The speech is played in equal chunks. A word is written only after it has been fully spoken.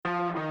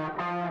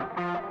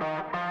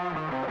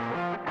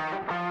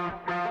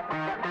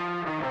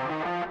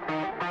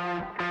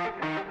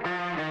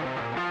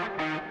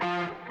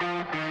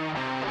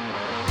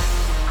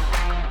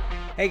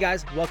Hey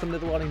guys, welcome to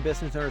the Welding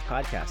Business Owners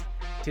Podcast.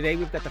 Today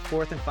we've got the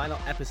fourth and final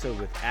episode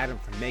with Adam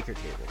from Maker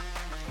Table.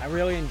 I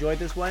really enjoyed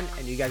this one,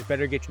 and you guys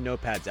better get your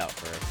notepads out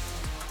for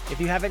it. If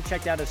you haven't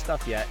checked out his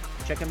stuff yet,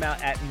 check him out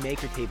at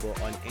Maker Table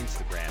on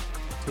Instagram.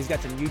 He's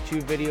got some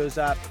YouTube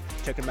videos up.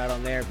 Check him out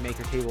on there,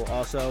 Maker Table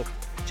also.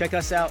 Check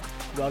us out,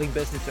 Welding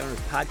Business Owners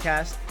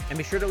Podcast, and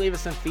be sure to leave us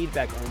some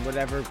feedback on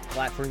whatever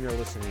platform you're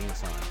listening to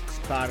us on.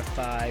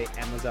 Spotify,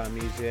 Amazon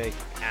Music,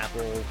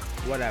 Apple,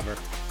 whatever.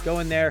 Go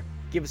in there,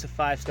 give us a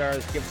 5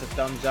 stars, give us a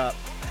thumbs up,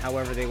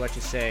 however they let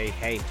you say,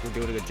 hey, we're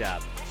doing a good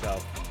job. So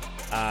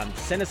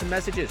send us some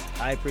messages.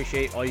 I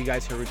appreciate all you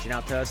guys who are reaching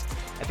out to us.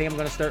 I think I'm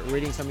going to start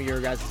reading some of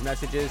your guys'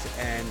 messages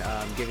and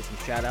give you some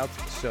shout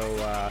outs.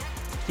 So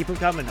keep them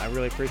coming. I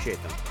really appreciate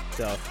them.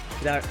 So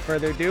without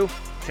further ado,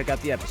 check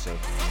out the episode.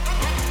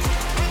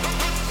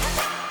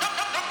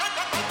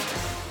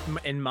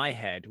 In my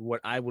head, what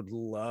I would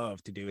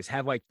love to do is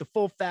have like the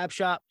full fab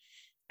shop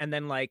and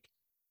then like,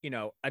 you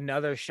know,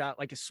 another shop,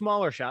 like a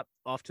smaller shop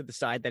off to the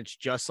side that's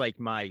just like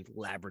my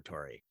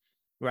laboratory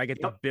where I get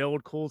to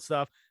build cool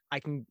stuff. I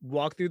can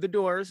walk through the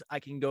doors.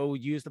 I can go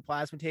use the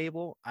plasma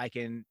table. I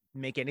can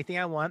make anything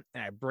I want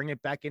and I bring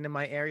it back into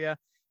my area.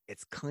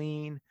 It's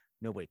clean.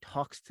 Nobody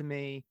talks to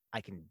me.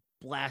 I can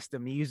blast the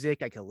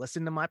music. I can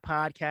listen to my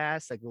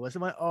podcasts. I can listen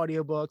to my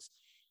audiobooks.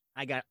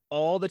 I got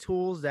all the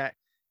tools that,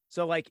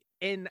 so like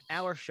in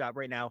our shop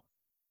right now,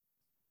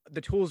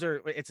 the tools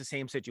are, it's the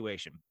same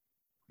situation.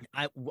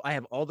 I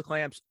have all the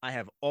clamps. I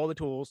have all the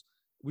tools.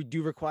 We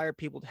do require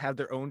people to have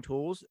their own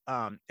tools.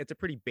 It's a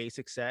pretty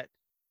basic set,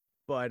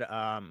 but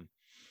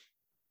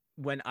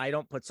when I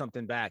don't put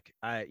something back,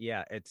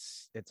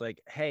 it's like,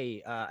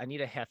 hey, I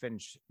need a 1/2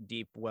 inch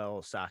deep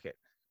well socket.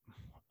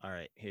 All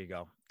right, here you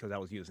go, because I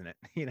was using it,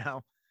 you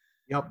know.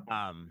 Yep.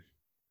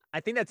 I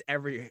think that's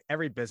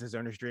every business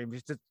owner's dream,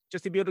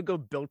 just to be able to go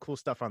build cool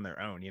stuff on their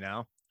own, you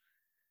know.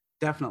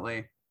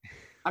 Definitely.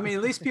 I mean,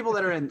 at least people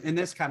that are in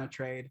this kind of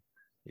trade.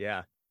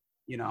 Yeah.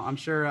 You know, I'm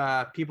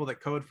sure people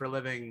that code for a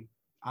living,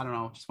 I don't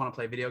know, just want to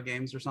play video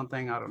games or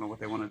something. I don't know what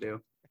they want to do.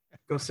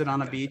 Go sit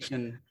on a beach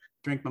and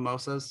drink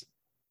mimosas.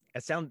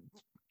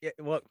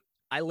 Well,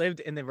 I lived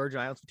in the Virgin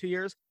Islands for 2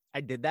 years.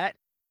 I did that.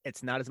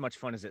 It's not as much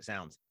fun as it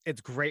sounds. It's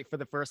great for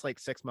the first like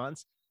 6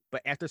 months,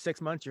 but after 6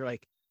 months, you're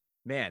like,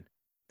 man,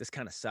 this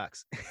kind of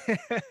sucks.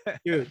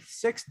 Dude,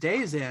 6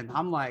 days in,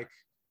 I'm like,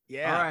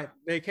 yeah, all right,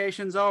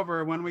 vacation's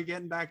over. When we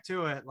getting back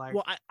to it? Like,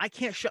 well, I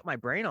can't shut my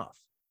brain off.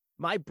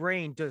 My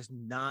brain does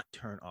not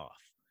turn off.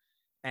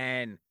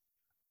 And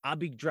I'll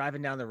be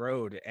driving down the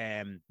road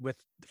and with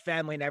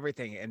family and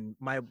everything. And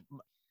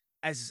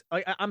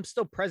I'm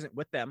still present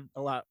with them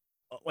a lot,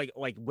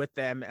 like with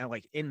them and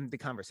like in the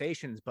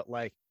conversations, but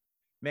like,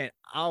 man,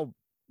 I'll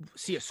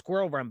see a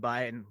squirrel run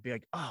by and be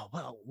like, oh,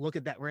 well, look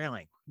at that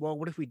railing. Well,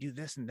 what if we do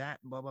this and that,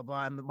 blah, blah,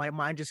 blah. And my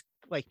mind just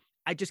like,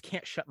 I just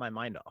can't shut my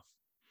mind off.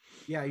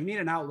 Yeah, you need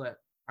an outlet.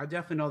 I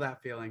definitely know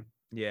that feeling.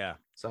 Yeah.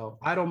 So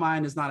idle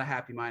mind is not a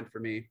happy mind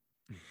for me.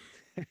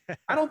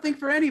 I don't think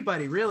for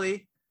anybody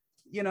really,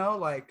 you know,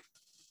 like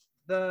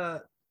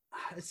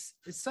it's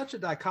such a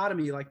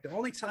dichotomy. Like the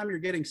only time you're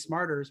getting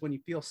smarter is when you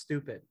feel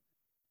stupid.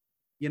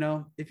 You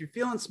know, if you're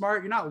feeling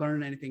smart, you're not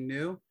learning anything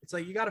new. It's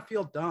like, you got to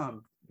feel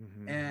dumb.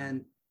 Mm-hmm.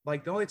 And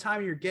like the only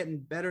time you're getting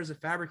better as a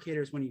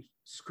fabricator is when you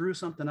screw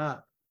something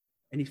up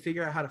and you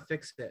figure out how to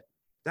fix it.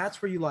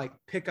 That's where you like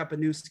pick up a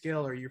new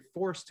skill, or you're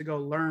forced to go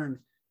learn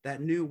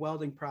that new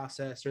welding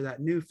process or that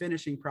new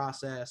finishing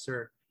process,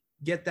 or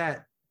get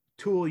that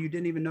tool you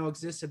didn't even know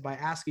existed by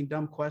asking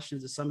dumb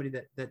questions to somebody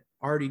that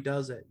already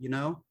does it, you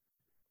know?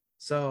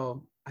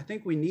 So I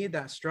think we need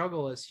that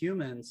struggle as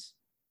humans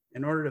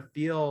in order to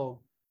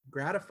feel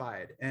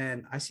gratified.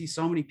 And I see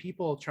so many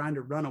people trying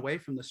to run away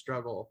from the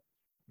struggle.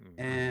 Mm-hmm.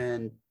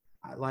 And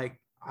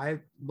I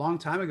long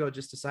time ago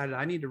just decided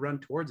I need to run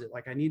towards it.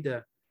 Like I need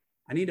to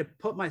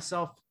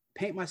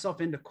paint myself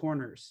into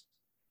corners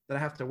that I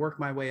have to work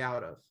my way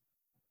out of.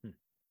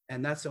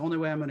 And that's the only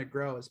way I'm going to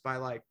grow, is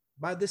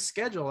by this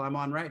schedule I'm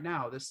on right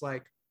now, this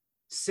like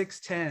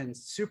 6'10",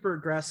 super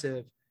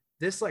aggressive.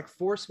 This like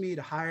forced me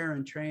to hire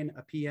and train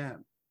a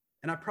PM.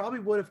 And I probably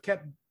would have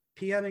kept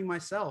PMing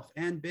myself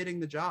and bidding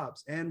the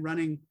jobs and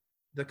running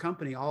the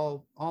company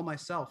all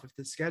myself if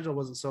the schedule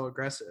wasn't so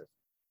aggressive.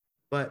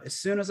 But as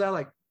soon as I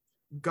like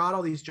got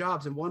all these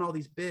jobs and won all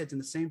these bids in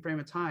the same frame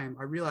of time,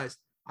 I realized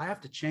I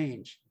have to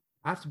change.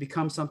 I have to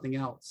become something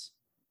else,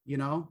 you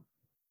know?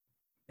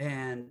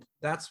 And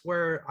that's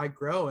where I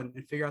grow and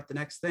figure out the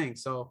next thing.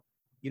 So,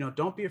 you know,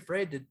 don't be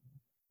afraid to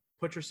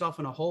put yourself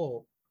in a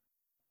hole,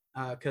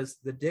 because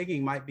the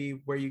digging might be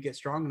where you get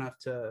strong enough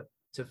to,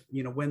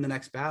 you know, win the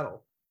next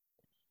battle.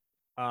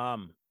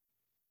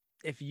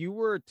 If you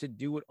were to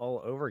do it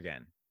all over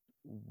again,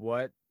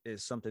 what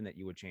is something that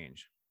you would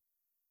change?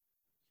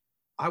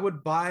 I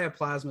would buy a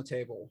plasma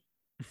table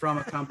from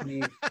a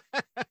company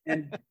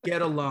and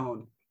get a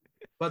loan.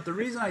 But the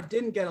reason I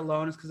didn't get a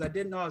loan is because I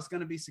didn't know I was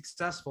going to be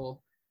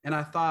successful. And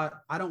I thought,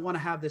 I don't want to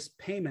have this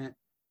payment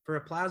for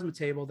a plasma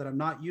table that I'm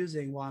not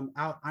using while I'm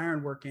out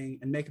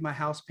ironworking and making my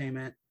house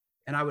payment.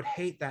 And I would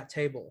hate that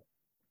table.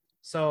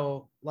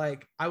 So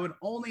like I would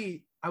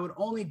only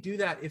do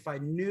that if I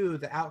knew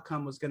the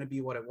outcome was going to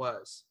be what it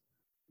was,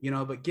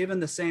 but given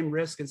the same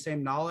risk and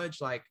same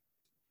knowledge, like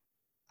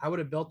I would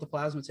have built the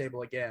plasma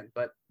table again.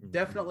 But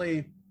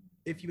definitely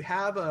if you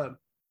have a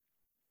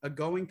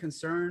going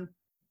concern,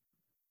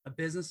 a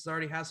business that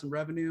already has some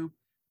revenue,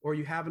 or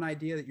you have an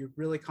idea that you're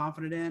really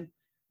confident in,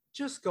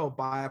 just go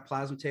buy a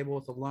plasma table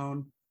with a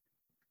loan.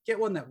 Get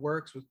one that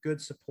works with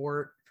good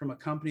support from a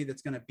company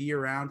that's going to be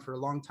around for a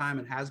long time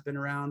and has been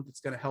around, that's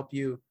going to help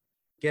you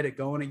get it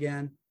going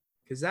again.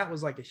 Because that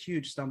was like a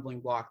huge stumbling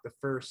block. The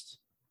first,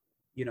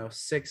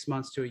 6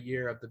 months to a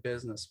year of the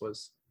business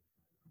was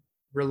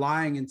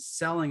relying and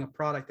selling a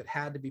product that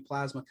had to be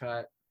plasma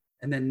cut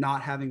and then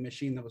not having a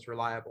machine that was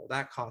reliable.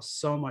 That caused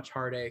so much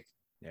heartache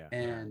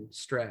and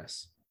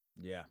stress.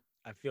 Yeah,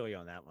 I feel you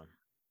on that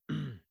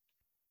one.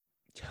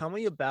 Tell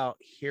me about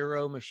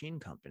Hero Machine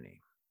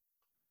Company.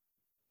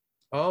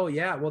 Oh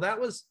yeah, well that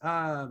was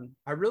I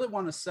really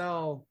want to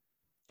sell.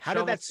 How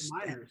did that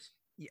miners?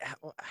 Yeah,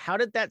 how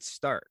did that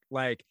start?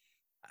 Like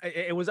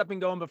it was up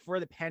and going before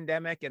the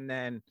pandemic, and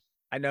then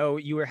I know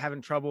you were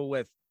having trouble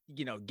with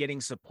getting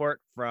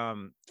support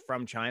from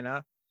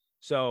China.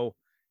 So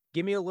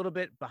give me a little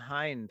bit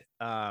behind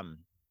the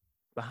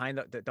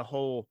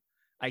whole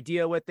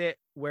idea with it,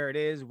 where it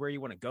is, where you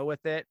want to go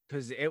with it,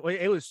 because it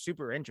was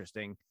super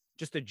interesting,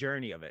 just the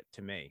journey of it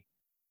to me.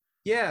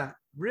 Yeah,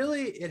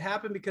 really, it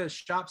happened because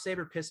Shop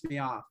Saver pissed me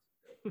off.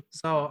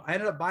 So I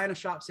ended up buying a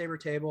Shop Saver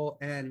table,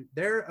 and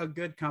they're a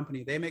good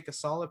company. They make a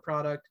solid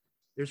product.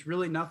 There's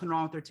really nothing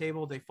wrong with their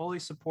table. They fully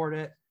support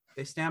it.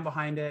 They stand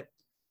behind it.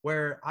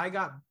 Where I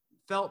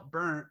felt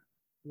burnt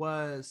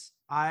was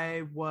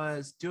I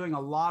was doing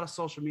a lot of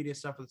social media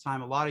stuff at the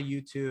time, a lot of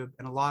YouTube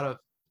and a lot of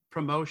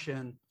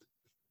promotion,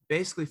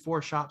 basically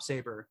for Shop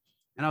Saver.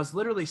 And I was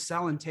literally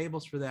selling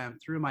tables for them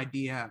through my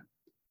DM.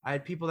 I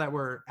had people that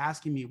were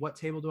asking me, what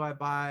table do I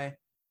buy?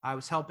 I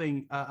was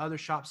helping other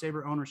Shop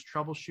Saver owners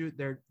troubleshoot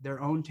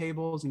their own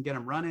tables and get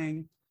them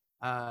running,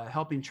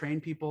 helping train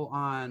people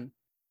on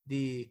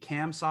the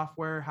CAM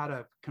software, how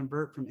to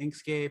convert from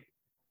Inkscape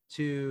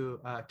to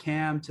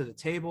CAM to the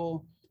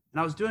table. And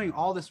I was doing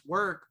all this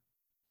work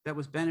that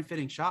was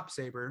benefiting Shop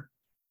Saver.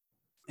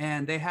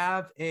 And they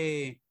have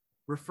a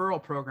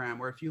referral program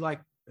where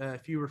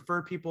if you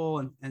refer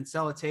people and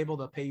sell a table,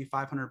 they'll pay you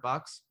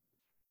 $500.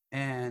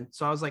 And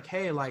so I was like,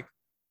 hey, like,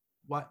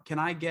 what can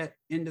I get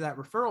into that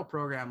referral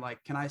program?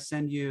 Like, can I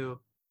send you,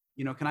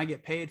 can I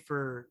get paid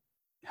for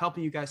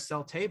helping you guys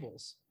sell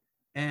tables?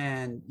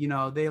 And,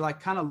 they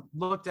like kind of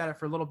looked at it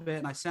for a little bit,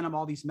 and I sent them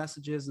all these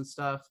messages and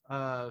stuff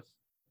of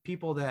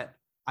people that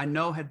I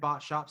know had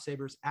bought Shop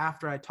Savers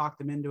after I talked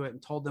them into it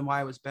and told them why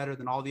I was better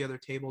than all the other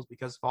tables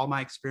because of all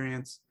my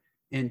experience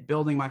in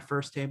building my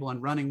first table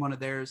and running one of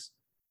theirs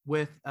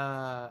with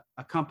a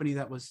company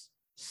that was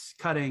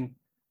cutting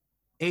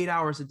 8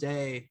 hours a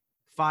day,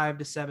 5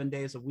 to 7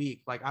 days a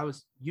week. Like I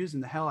was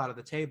using the hell out of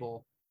the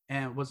table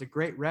and was a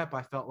great rep,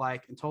 I felt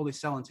like, and totally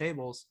selling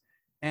tables.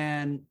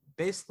 And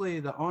basically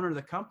the owner of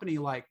the company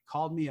like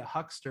called me a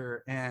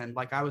huckster, and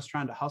like I was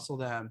trying to hustle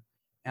them.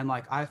 And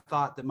like I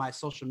thought that my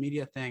social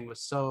media thing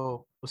was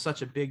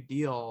such a big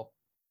deal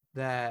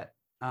that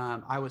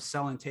I was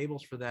selling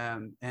tables for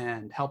them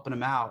and helping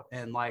them out.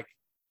 And like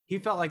he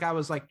felt like I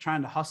was like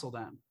trying to hustle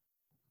them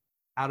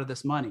out of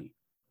this money.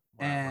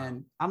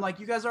 And I'm like,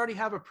 you guys already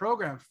have a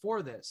program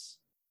for this.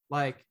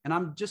 Like, and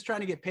I'm just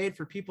trying to get paid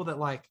for people that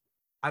like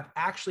I've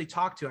actually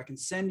talked to. I can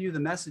send you the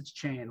message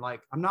chain.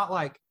 Like, I'm not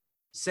like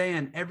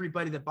saying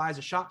everybody that buys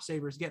a Shop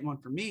Saver is getting one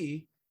for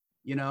me,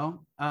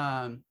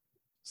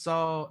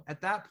 So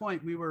at that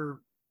point we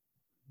were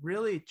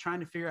really trying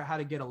to figure out how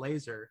to get a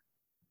laser,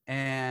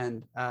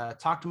 and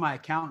talked to my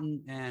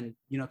accountant and,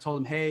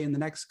 told him, hey, in the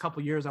next couple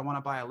of years, I want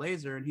to buy a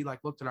laser. And he like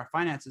looked at our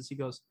finances. He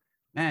goes,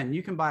 man,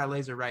 you can buy a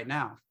laser right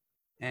now.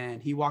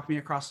 And he walked me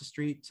across the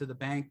street to the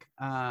bank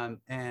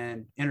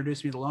and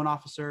introduced me to the loan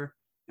officer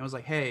and was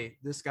like, hey,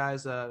 this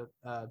guy's a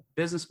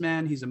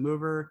businessman. He's a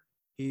mover.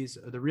 He's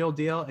the real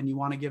deal. And you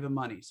want to give him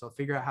money. So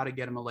figure out how to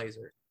get him a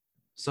laser.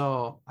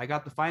 So I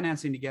got the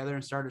financing together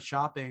and started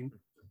shopping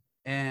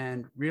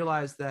and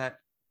realized that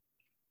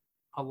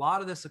a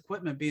lot of this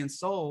equipment being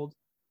sold,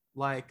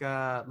 like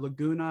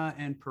Laguna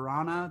and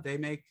Piranha, they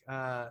make,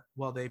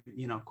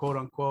 quote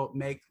unquote,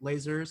 make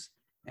lasers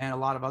and a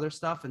lot of other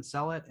stuff and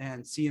sell it,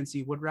 and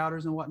CNC wood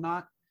routers and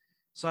whatnot.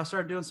 So I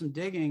started doing some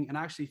digging and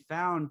actually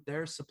found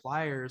their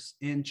suppliers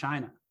in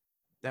China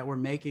that were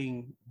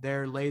making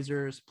their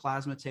lasers,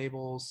 plasma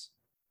tables,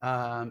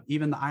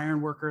 even the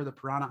iron worker, the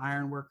Piranha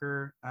iron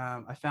worker.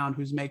 I found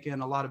who's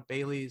making a lot of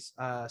Bailey's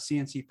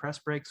CNC press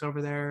brakes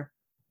over there.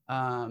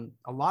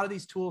 A lot of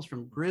these tools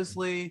from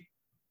Grizzly,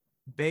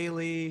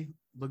 Bailey,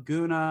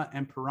 Laguna,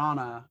 and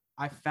Piranha,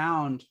 I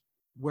found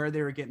where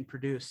they were getting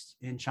produced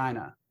in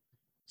China.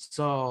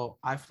 So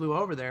I flew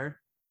over there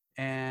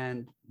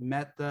and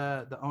met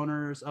the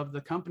owners of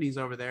the companies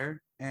over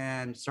there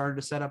and started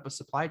to set up a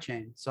supply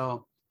chain.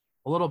 So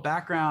a little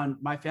background,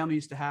 my family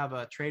used to have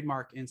a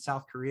trademark in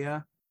South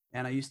Korea,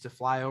 and I used to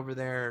fly over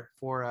there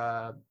for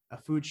a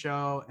food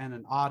show and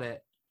an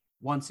audit.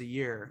 once a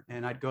year.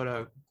 And I'd go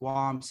to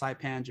Guam,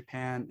 Saipan,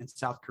 Japan, and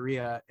South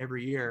Korea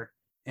every year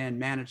and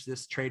manage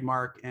this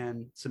trademark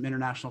and some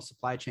international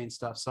supply chain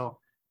stuff. So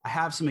I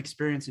have some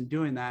experience in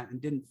doing that and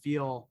didn't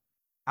feel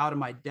out of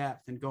my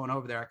depth and going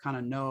over there. I kind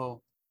of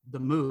know the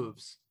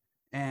moves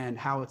and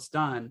how it's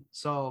done.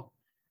 So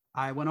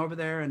I went over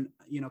there and,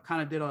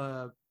 kind of did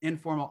a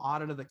informal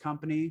audit of the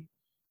company.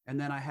 And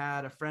then I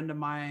had a friend of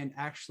mine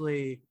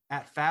actually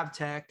at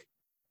FabTech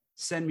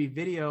send me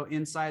video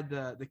inside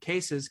the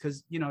cases.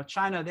 Cause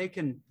China, they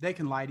can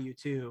lie to you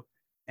too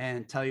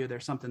and tell you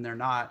there's something they're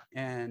not.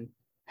 And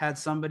had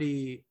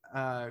somebody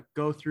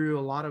go through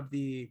a lot of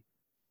the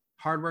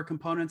hardware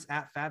components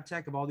at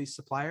FabTech of all these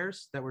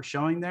suppliers that were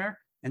showing there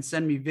and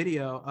send me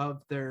video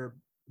of their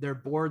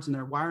boards and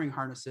their wiring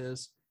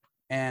harnesses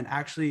and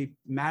actually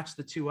match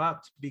the two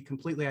up to be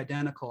completely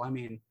identical. I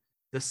mean,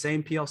 the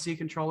same PLC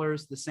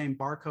controllers, the same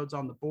barcodes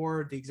on the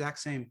board, the exact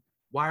same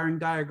wiring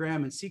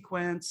diagram and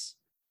sequence.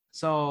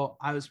 So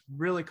I was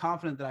really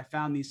confident that I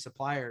found these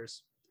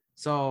suppliers.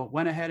 So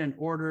went ahead and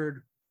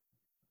ordered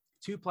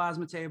 2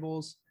 plasma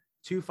tables,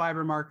 2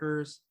 fiber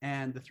markers,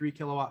 and the 3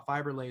 kilowatt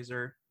fiber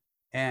laser,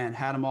 and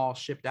had them all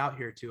shipped out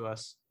here to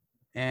us.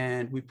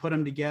 And we put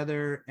them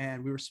together,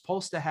 and we were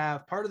supposed to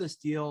have, part of this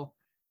deal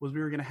was we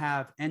were going to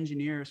have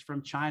engineers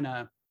from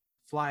China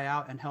fly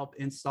out and help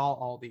install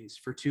all these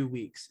for 2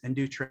 weeks and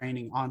do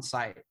training on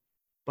site.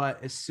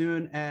 But as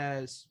soon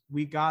as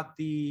we got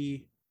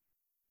the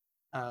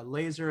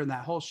laser and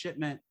that whole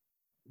shipment,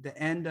 the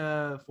end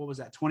of,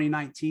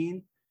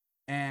 2019.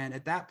 And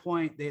at that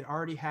point, they'd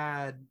already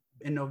had,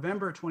 in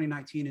November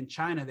 2019 in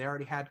China, they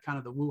already had kind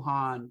of the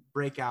Wuhan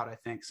breakout, I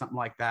think, something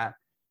like that.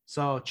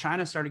 So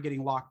China started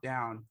getting locked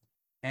down,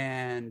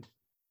 and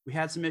we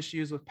had some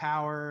issues with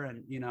power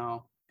and,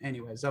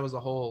 anyways, that was a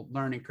whole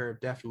learning curve,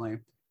 definitely.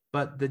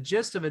 But the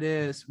gist of it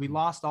is we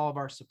lost all of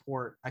our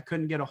support. I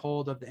couldn't get a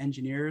hold of the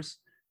engineers.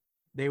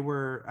 They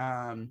were,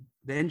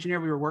 the engineer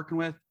we were working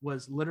with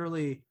was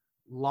literally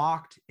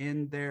locked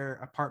in their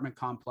apartment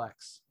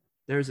complex.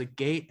 There's a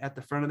gate at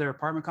the front of their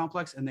apartment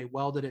complex, and they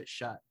welded it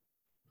shut.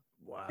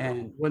 Wow.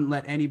 And wouldn't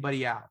let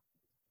anybody out.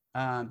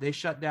 They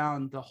shut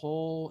down the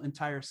whole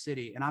entire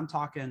city. And I'm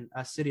talking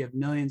a city of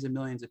millions and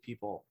millions of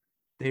people.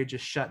 They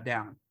just shut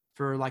down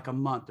for like a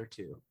month or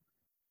two.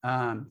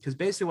 Because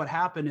basically what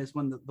happened is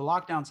when the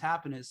lockdowns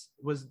happened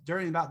was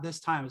during about this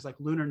time, it was like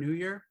Lunar New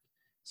Year.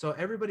 So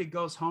everybody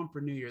goes home for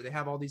New Year. They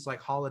have all these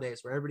like holidays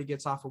where everybody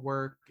gets off of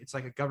work. It's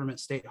like a government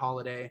state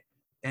holiday.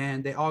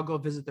 And they all go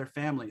visit their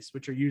families,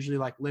 which are usually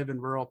like live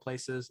in rural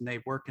places, and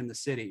they work in the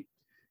city.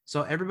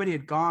 So everybody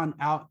had gone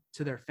out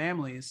to their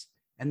families,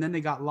 and then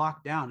they got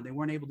locked down, and they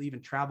weren't able to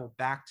even travel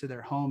back to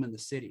their home in the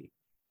city.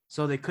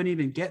 So they couldn't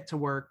even get to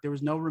work. There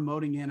was no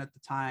remoting in at the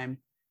time,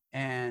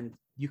 and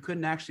you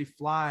couldn't actually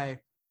fly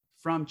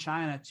from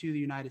China to the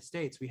United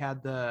States. We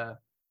had the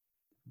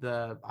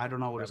I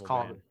don't know what it's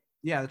called. Ban.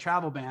 Yeah, the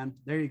travel ban.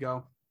 There you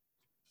go.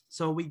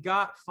 So we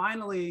got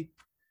finally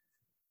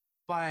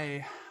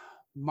by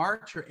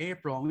March or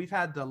April, and we've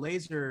had the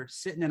laser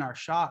sitting in our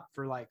shop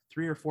for like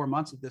 3 or 4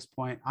 months at this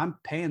point. I'm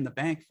paying the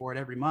bank for it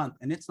every month,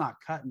 and it's not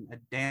cutting a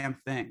damn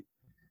thing.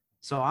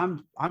 So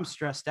I'm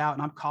stressed out,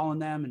 and I'm calling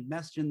them and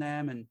messaging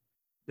them, and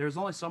there's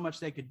only so much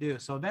they could do.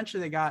 So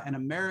eventually they got an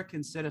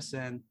American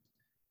citizen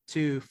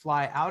to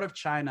fly out of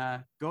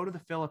China, go to the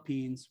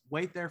Philippines,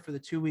 wait there for the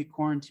 2-week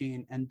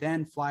quarantine, and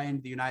then fly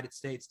into the United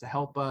States to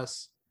help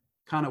us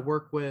kind of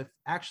work with,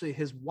 actually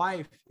his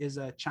wife is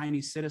a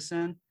Chinese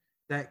citizen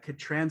that could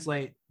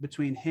translate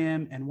between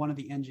him and one of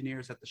the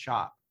engineers at the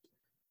shop.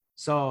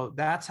 So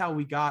that's how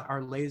we got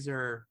our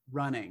laser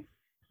running,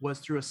 was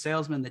through a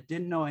salesman that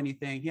didn't know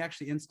anything. He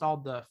actually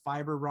installed the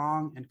fiber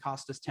wrong and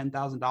cost us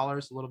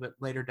 $10,000 a little bit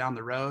later down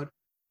the road.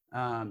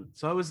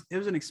 So it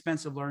was an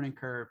expensive learning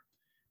curve.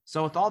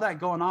 So with all that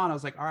going on, I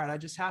was like, all right, I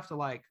just have to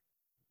like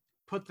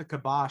put the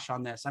kibosh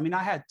on this. I mean,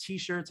 I had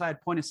t-shirts, I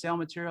had point of sale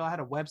material, I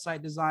had a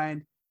website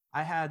designed,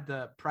 I had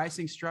the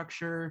pricing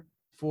structure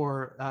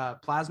for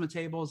plasma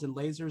tables and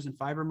lasers and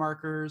fiber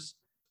markers.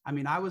 I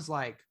mean, I was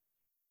like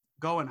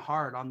going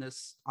hard on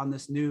this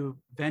new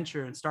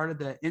venture, and started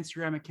the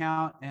Instagram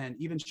account and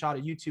even shot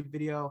a YouTube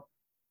video.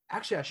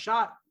 Actually, I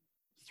shot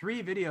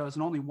 3 videos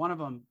and only one of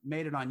them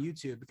made it on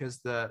YouTube because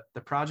the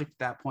project at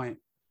that point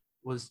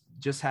was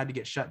just had to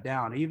get shut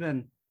down. I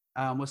even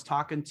was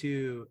talking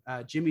to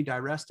Jimmy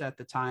DiResta at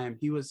the time.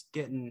 He was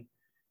getting,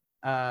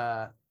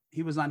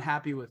 he was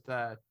unhappy with,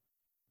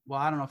 well,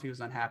 I don't know if he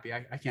was unhappy.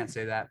 I can't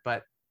say that,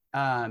 but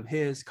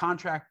his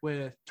contract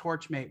with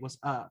Torchmate was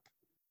up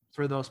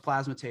for those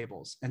plasma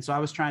tables. And so I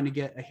was trying to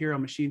get a Hero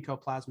Machine Co.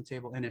 plasma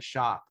table in his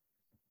shop,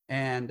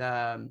 and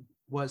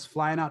was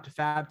flying out to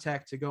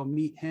FabTech to go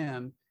meet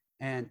him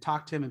and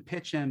talk to him and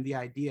pitch him the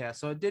idea.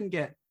 So it didn't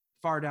get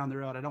far down the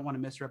road. I don't want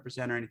to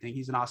misrepresent or anything.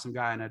 He's an awesome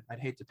guy, and I'd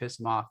hate to piss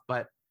him off,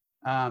 but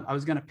I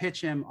was going to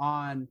pitch him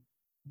on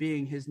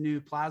being his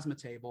new plasma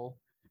table.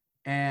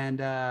 And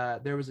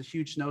there was a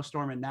huge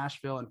snowstorm in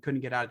Nashville and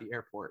couldn't get out of the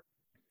airport.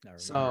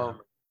 So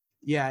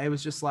yeah, it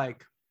was just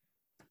like,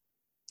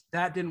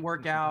 that didn't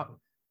work out.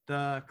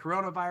 the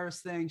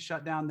coronavirus thing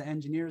shut down the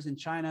engineers in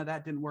China.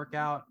 That didn't work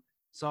out.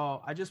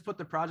 So I just put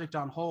the project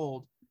on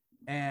hold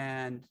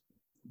and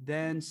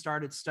then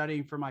started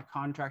studying for my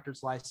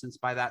contractor's license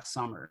by that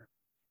summer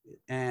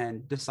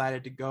and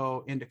decided to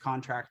go into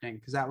contracting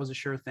because that was a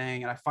sure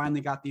thing. And I finally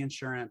got the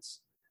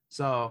insurance.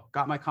 So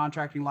got my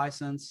contracting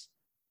license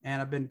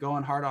and I've been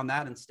going hard on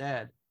that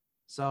instead.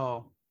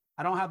 So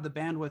I don't have the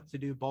bandwidth to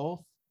do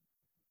both.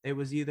 It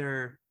was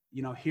either,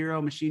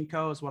 Hero Machine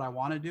Co is what I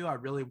want to do. I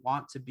really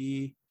want to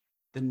be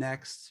the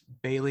next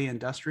Bailey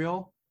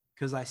Industrial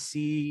because I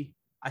see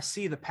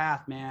the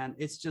path, man.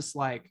 It's just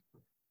like,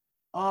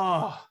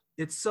 oh,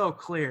 it's so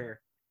clear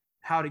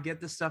how to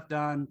get this stuff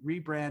done,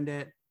 rebrand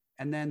it.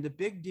 And then the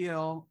big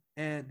deal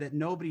that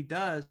nobody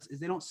does is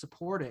they don't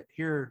support it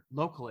here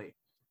locally.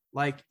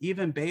 Like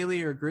even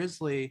Bailey or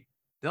Grizzly,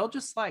 they'll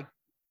just like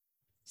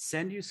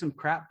send you some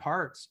crap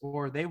parts,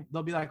 or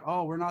they'll be like,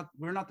 oh, we're not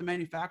the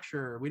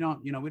manufacturer. We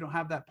don't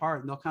have that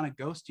part. And they'll kind of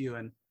ghost you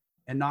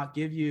and not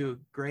give you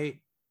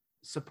great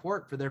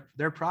support for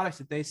their products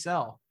that they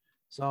sell.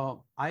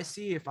 So I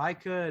see if I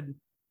could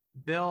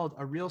build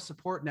a real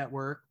support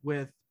network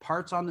with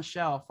parts on the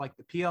shelf, like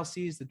the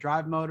PLCs, the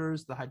drive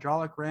motors, the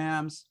hydraulic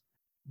rams,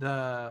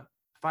 the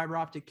fiber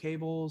optic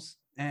cables,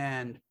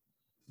 and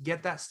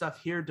get that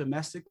stuff here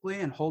domestically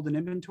and hold an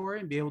inventory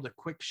and be able to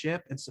quick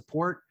ship and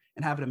support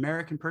and have an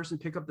American person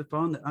pick up the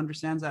phone that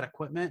understands that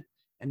equipment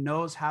and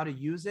knows how to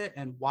use it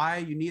and why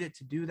you need it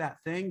to do that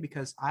thing.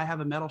 Because I have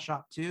a metal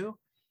shop too,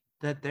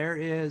 that there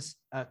is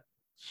a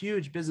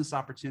huge business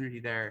opportunity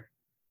there.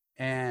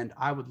 And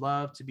I would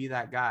love to be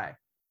that guy.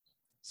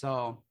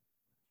 So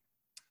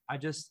I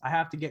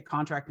have to get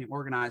contracting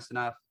organized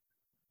enough.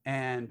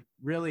 And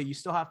really, you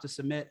still have to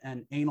submit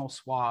an anal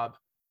swab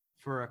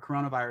for a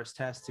coronavirus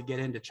test to get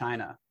into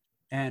China.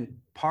 And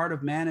part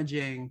of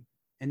managing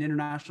an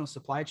international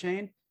supply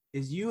chain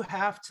is you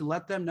have to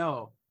let them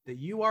know that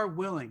you are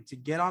willing to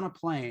get on a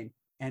plane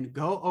and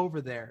go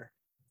over there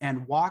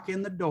and walk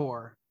in the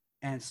door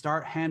and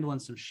start handling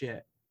some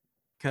shit.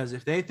 Because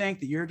if they think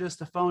that you're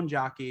just a phone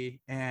jockey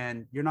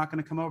and you're not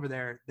going to come over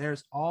there,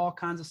 there's all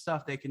kinds of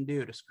stuff they can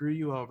do to screw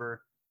you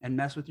over and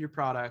mess with your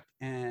product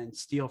and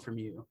steal from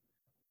you.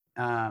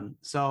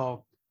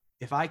 So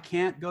if I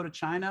can't go to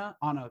China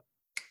on a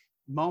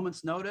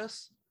moment's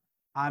notice,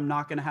 I'm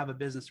not going to have a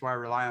business where I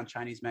rely on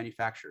Chinese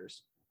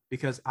manufacturers,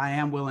 because I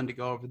am willing to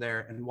go over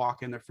there and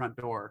walk in their front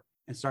door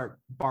and start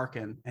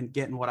barking and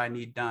getting what I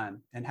need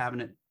done and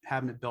having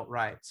it built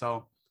right.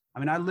 So, I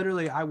mean,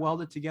 I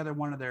welded together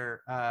one of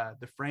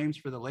the frames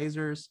for the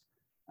lasers,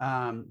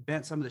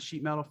 bent some of the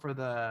sheet metal for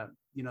the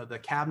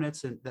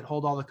cabinets that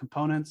hold all the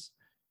components,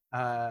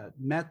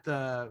 met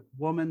the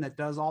woman that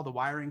does all the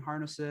wiring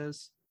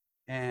harnesses,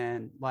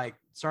 and like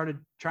started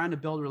trying to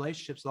build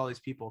relationships with all these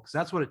people. Cause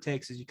that's what it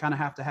takes, is you kind of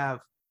have to have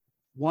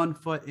 1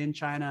 foot in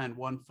China and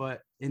 1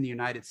 foot in the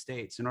United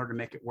States in order to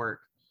make it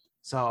work.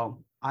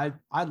 So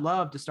I'd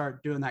love to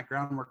start doing that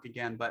groundwork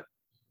again, but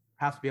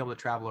have to be able to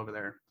travel over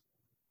there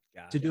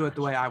to do it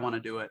the way I want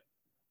to do it,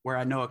 where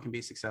I know it can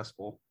be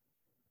successful.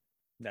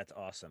 That's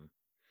awesome.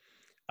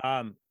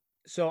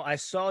 So I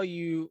saw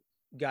you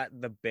got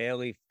the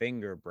Bailey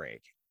finger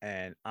brake,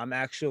 and I'm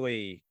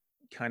actually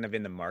kind of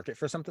in the market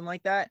for something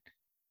like that.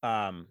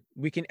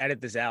 We can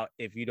edit this out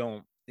if you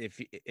don't,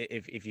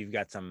 if you've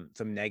got some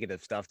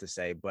negative stuff to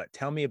say, but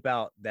tell me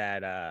about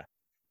that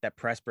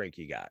press brake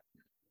you got.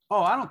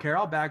 Oh, I don't care.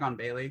 I'll bag on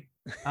Bailey.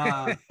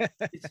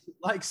 It's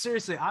like,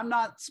 seriously, I'm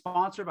not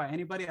sponsored by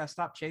anybody. I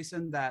stopped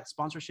chasing that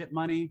sponsorship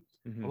money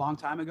a long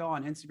time ago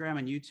on Instagram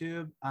and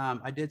YouTube.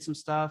 I did some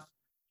stuff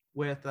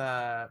with,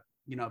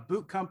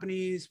 boot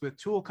companies, with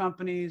tool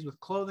companies, with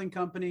clothing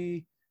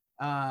company.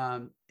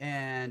 And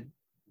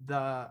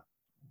the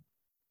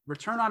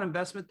return on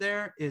investment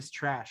there is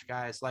trash,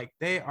 guys. Like,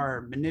 they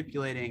are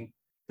manipulating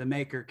the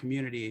maker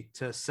community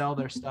to sell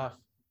their stuff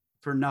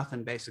for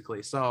nothing,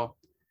 basically. So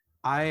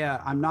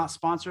I'm not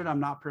sponsored.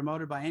 I'm not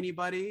promoted by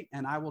anybody.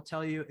 And I will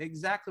tell you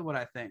exactly what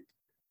I think.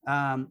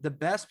 The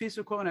best piece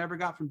of equipment I ever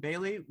got from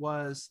Bailey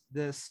was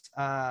this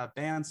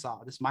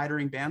bandsaw, this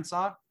mitering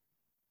bandsaw.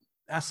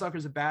 That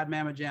sucker's a bad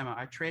mamma jamma.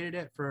 I traded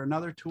it for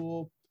another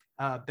tool,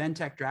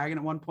 Bentech Dragon,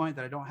 at one point,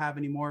 that I don't have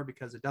anymore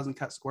because it doesn't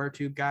cut square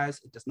tube,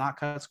 guys. It does not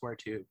cut square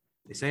tube.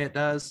 They say it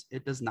does.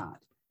 It does not.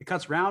 It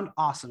cuts round.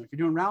 Awesome. If you're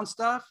doing round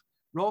stuff,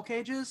 roll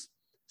cages,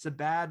 it's a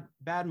bad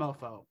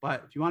mofo.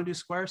 But if you want to do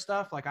square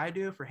stuff like I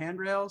do for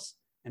handrails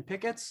and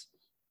pickets,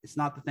 it's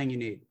not the thing you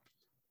need.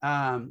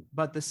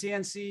 But the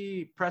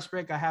CNC press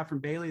brake I have from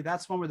Bailey,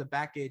 that's one where the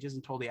back gauge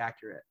isn't totally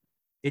accurate.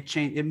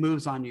 It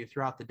moves on you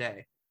throughout the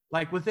day.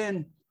 Like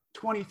within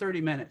 20,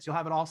 30 minutes, you'll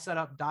have it all set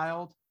up,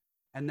 dialed,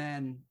 and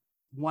then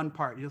one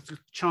part, you'll just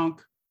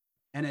chunk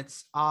and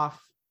it's off.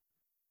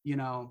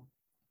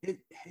 It's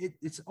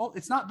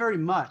not very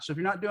much. So if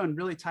you're not doing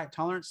really tight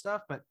tolerance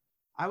stuff, but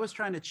I was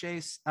trying to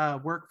chase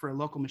work for a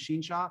local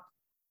machine shop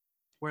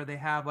where they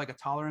have like a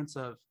tolerance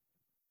of,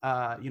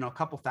 a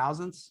couple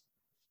thousandths.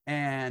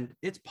 And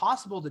it's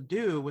possible to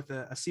do with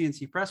a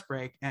CNC press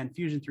brake and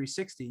Fusion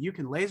 360. You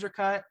can laser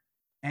cut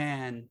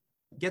and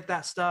get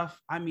that stuff.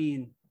 I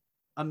mean,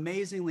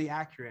 amazingly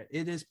accurate.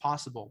 It is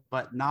possible,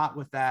 but not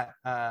with that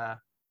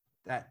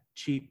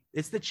cheap.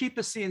 It's the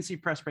cheapest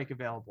CNC press brake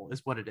available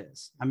is what it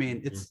is. I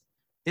mean,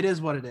 it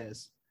is what it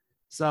is.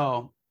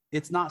 So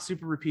it's not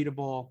super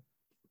repeatable.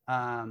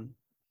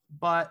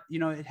 But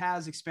it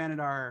has expanded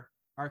our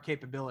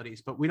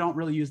capabilities, but we don't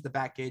really use the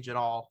back gauge at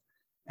all.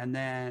 And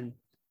then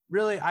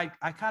really, I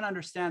kind of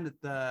understand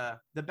that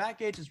the back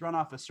gauge is run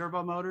off of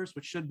servo motors,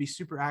 which should be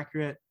super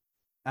accurate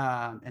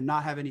and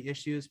not have any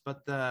issues.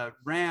 But the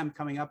ram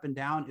coming up and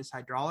down is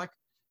hydraulic.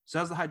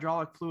 So as the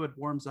hydraulic fluid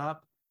warms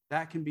up,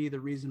 that can be the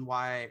reason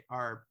why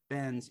our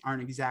bends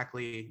aren't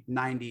exactly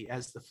 90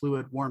 as the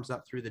fluid warms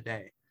up through the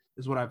day,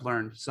 is what I've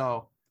learned.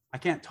 So I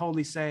can't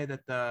totally say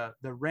that the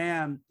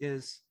ram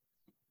is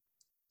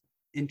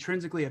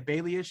intrinsically a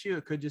Bailey issue.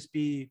 It could just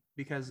be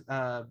because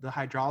the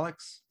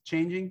hydraulics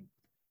changing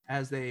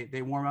as they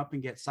warm up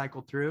and get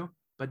cycled through,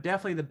 but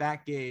definitely the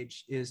back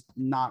gauge is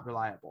not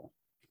reliable.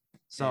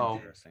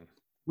 So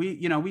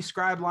we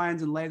scribe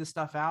lines and lay the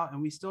stuff out,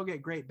 and we still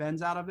get great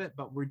bends out of it,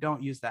 but we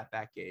don't use that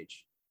back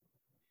gauge.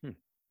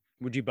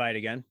 Would you buy it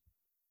again?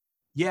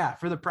 Yeah,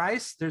 for the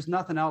price, there's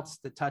nothing else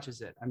that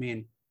touches it. I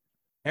mean,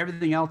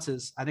 everything else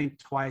is, I think,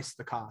 twice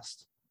the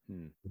cost.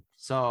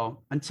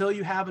 So until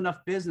you have enough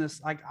business,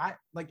 like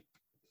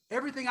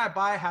everything I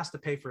buy has to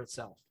pay for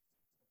itself.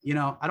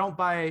 I don't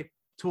buy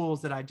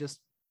tools that I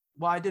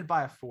did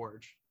buy a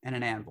forge and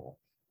an anvil,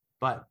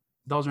 but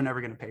those are never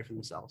going to pay for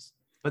themselves.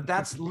 But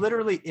that's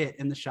literally it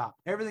in the shop.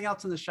 Everything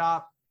else in the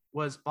shop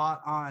was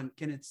bought on,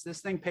 can this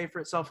thing pay for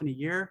itself in a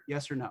year?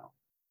 Yes or no?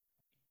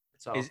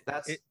 So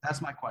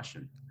that's my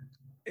question.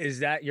 Is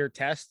that your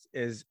test?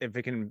 Is if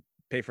it can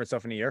pay for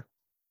itself in a year?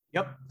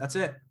 Yep, that's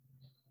it.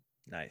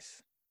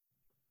 Nice.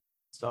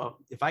 So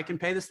if I can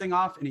pay this thing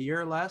off in a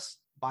year or less,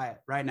 buy it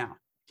right now.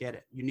 Get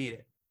it. You need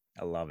it.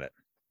 I love it.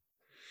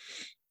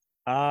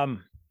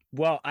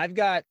 Well, I've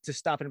got to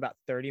stop in about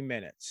 30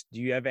 minutes.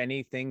 Do you have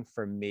anything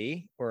for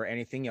me or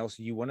anything else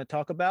you want to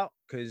talk about?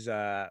 Because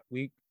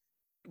we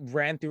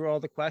ran through all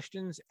the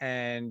questions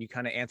and you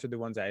kind of answered the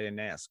ones I didn't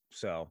ask.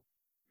 So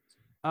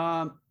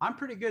I'm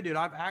pretty good, dude.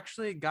 I've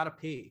actually got to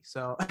pee.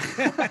 So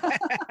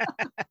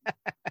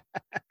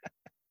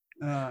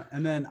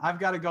and then I've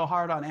got to go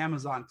hard on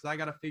Amazon because I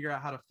got to figure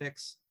out how to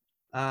fix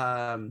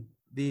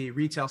the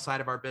retail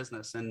side of our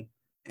business. And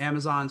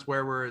Amazon's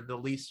where we're the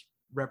least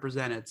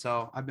represented.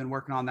 So I've been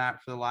working on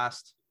that for the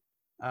last,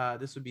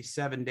 this would be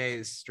 7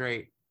 days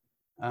straight,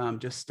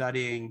 just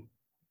studying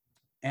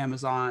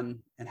Amazon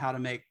and how to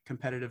make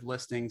competitive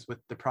listings with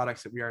the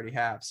products that we already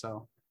have.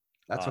 So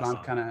that's awesome. What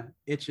I'm kind of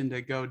itching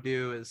to go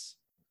do, is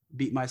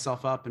beat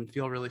myself up and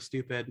feel really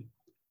stupid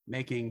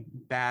making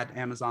bad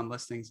Amazon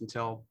listings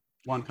until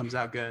one comes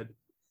out good.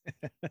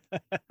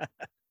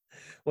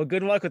 Well,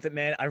 good luck with it,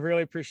 man. I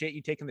really appreciate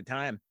you taking the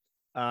time.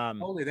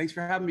 Holy, thanks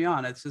for having me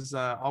on. It's just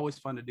always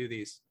fun to do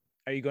these.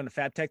 Are you going to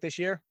FabTech this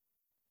year?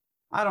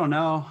 I don't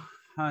know.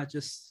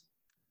 Just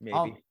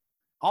maybe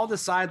I'll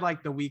decide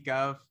like the week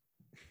of.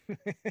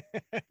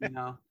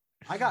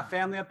 I got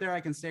family up there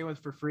I can stay with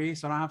for free,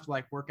 so I don't have to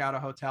like work out a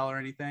hotel or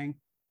anything.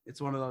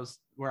 It's one of those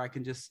where I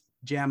can just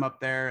jam up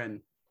there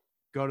and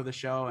go to the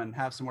show and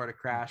have somewhere to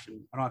crash,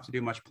 and I don't have to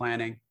do much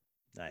planning.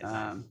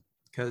 Nice.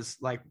 Because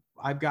like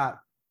I've got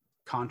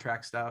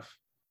contract stuff,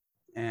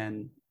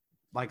 and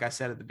like I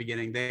said at the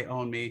beginning, they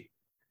own me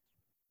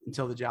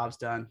until the job's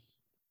done.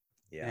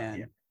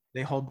 And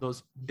they hold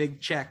those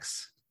big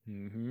checks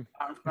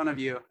out in front of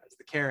you as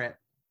the carrot.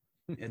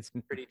 It's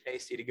pretty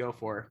tasty to go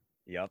for.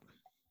 Yep.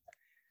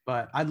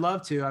 But I'd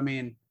love to. I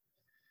mean,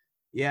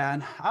 yeah.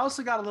 And I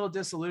also got a little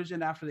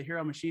disillusioned after the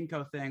Hero Machine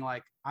Co. thing.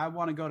 Like, I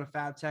want to go to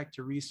FabTech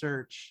to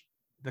research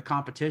the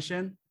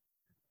competition.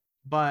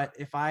 But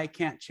if I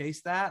can't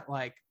chase that,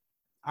 like,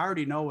 I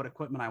already know what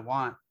equipment I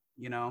want.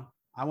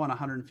 I want a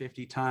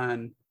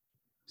 150-ton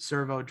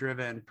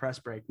servo-driven press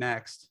brake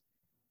next.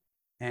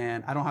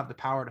 And I don't have the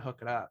power to hook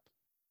it up.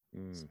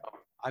 So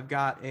I've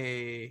got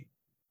a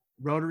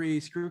rotary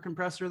screw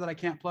compressor that I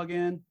can't plug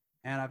in.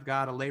 And I've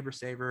got a labor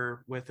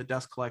saver with a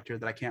dust collector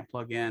that I can't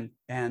plug in.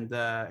 And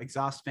the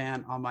exhaust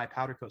fan on my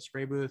powder coat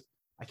spray booth,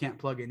 I can't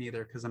plug in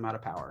either because I'm out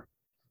of power.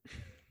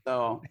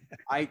 So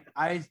I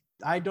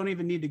don't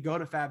even need to go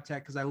to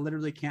FabTech because I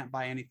literally can't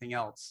buy anything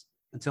else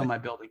until my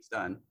building's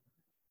done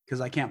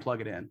because I can't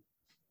plug it in.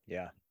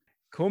 Yeah.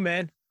 Cool,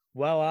 man.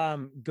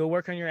 Well, go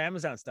work on your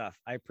Amazon stuff.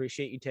 I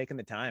appreciate you taking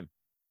the time.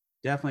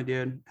 Definitely,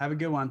 dude. Have a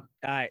good one.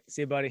 All right.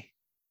 See you, buddy.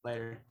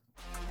 Later.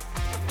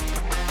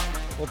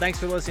 Well, thanks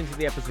for listening to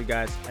the episode,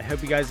 guys. I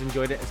hope you guys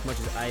enjoyed it as much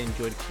as I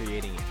enjoyed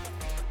creating it.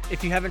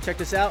 If you haven't checked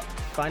us out,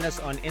 find us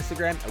on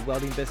Instagram at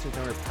Welding Business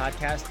Owners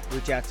Podcast.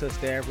 Reach out to us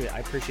there. I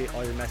appreciate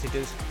all your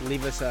messages.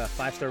 Leave us a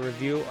 5-star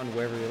review on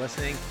wherever you're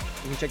listening.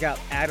 You can check out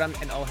Adam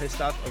and all his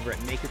stuff over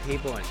at Maker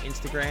Table on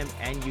Instagram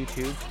and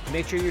YouTube.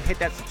 Make sure you hit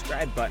that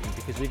subscribe button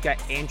because we've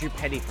got Andrew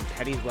Petty from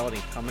Petty's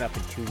Welding coming up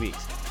in 2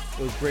 weeks.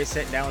 It was great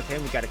sitting down with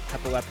him. We got a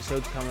couple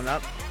episodes coming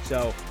up.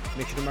 So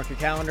make sure to mark your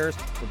calendars,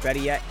 or better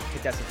yet,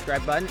 hit that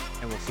subscribe button,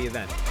 and we'll see you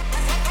then.